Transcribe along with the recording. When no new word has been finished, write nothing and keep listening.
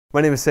My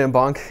name is Sam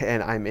Bonk,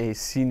 and I'm a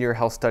senior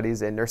health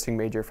studies and nursing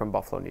major from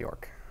Buffalo, New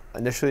York.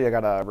 Initially, I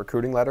got a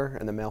recruiting letter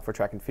in the mail for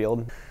track and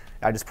field.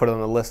 I just put it on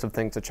a list of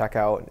things to check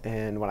out,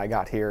 and when I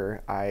got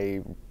here,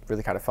 I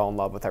really kind of fell in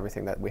love with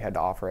everything that we had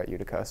to offer at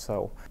Utica.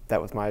 So that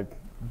was my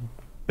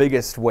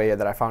biggest way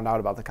that I found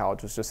out about the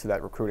college, was just through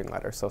that recruiting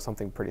letter. So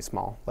something pretty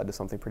small led to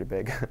something pretty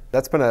big.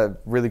 That's been a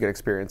really good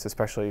experience,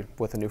 especially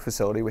with the new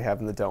facility we have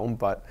in the Dome,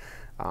 but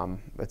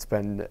it's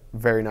been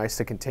very nice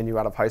to continue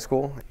out of high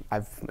school.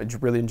 I've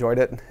really enjoyed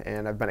it,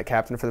 and I've been a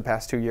captain for the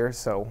past 2 years,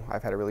 so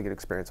I've had a really good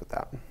experience with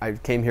that. I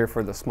came here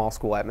for the small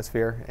school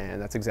atmosphere,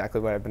 and that's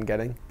exactly what I've been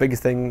getting.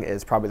 Biggest thing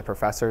is probably the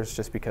professors,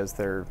 just because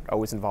they're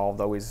always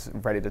involved, always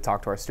ready to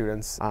talk to our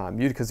students.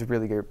 Utica's a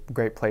really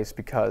great place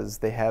because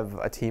they have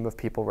a team of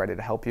people ready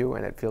to help you,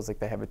 and it feels like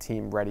they have a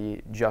team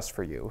ready just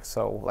for you.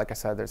 So like I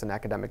said, there's an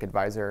academic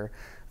advisor,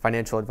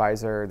 financial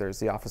advisor, there's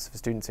the Office of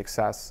Student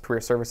Success,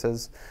 Career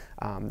Services.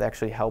 They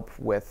actually help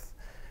with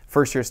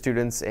first-year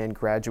students and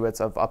graduates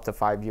of up to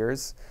 5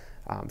 years.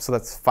 So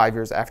that's 5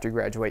 years after you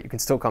graduate. You can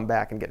still come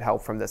back and get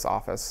help from this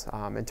office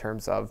in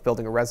terms of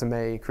building a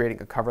resume,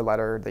 creating a cover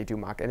letter. They do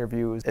mock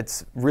interviews.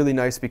 It's really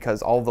nice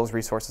because all of those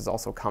resources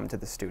also come to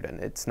the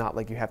student. It's not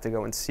like you have to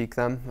go and seek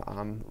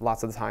them.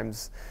 Lots of the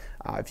times,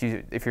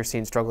 if you're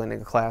seen struggling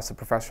in a class, a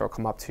professor will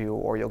come up to you,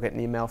 or you'll get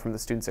an email from the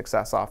Student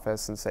Success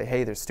Office and say,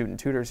 hey, there's student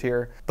tutors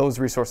here. Those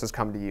resources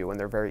come to you, and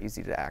they're very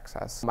easy to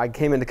access. I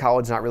came into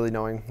college not really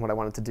knowing what I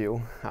wanted to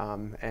do,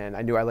 and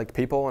I knew I liked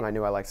people, and I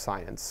knew I liked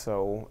science,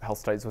 so health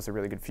studies was a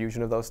really good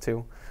fusion of those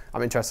two.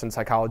 I'm interested in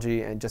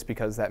psychology, and just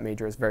because that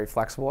major is very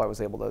flexible, I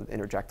was able to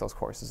interject those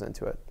courses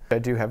into it. I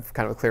do have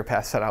kind of a clear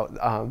path set out.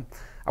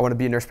 I want to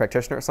be a nurse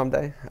practitioner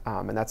someday,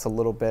 and that's a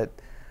little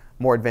bit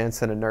more advanced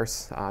than a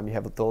nurse. You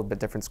have a little bit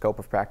different scope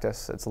of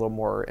practice. It's a little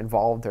more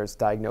involved. There's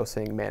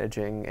diagnosing,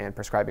 managing, and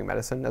prescribing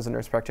medicine as a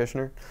nurse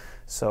practitioner.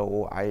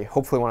 So I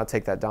hopefully want to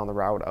take that down the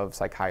route of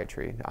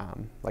psychiatry.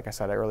 Like I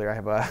said earlier, I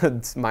have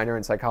a minor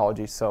in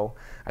psychology, so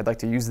I'd like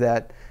to use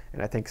that,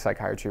 and I think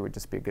psychiatry would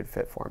just be a good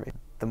fit for me.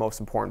 The most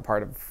important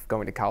part of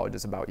going to college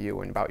is about you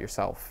and about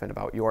yourself and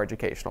about your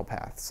educational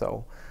path.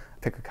 So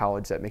pick a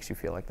college that makes you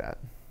feel like that.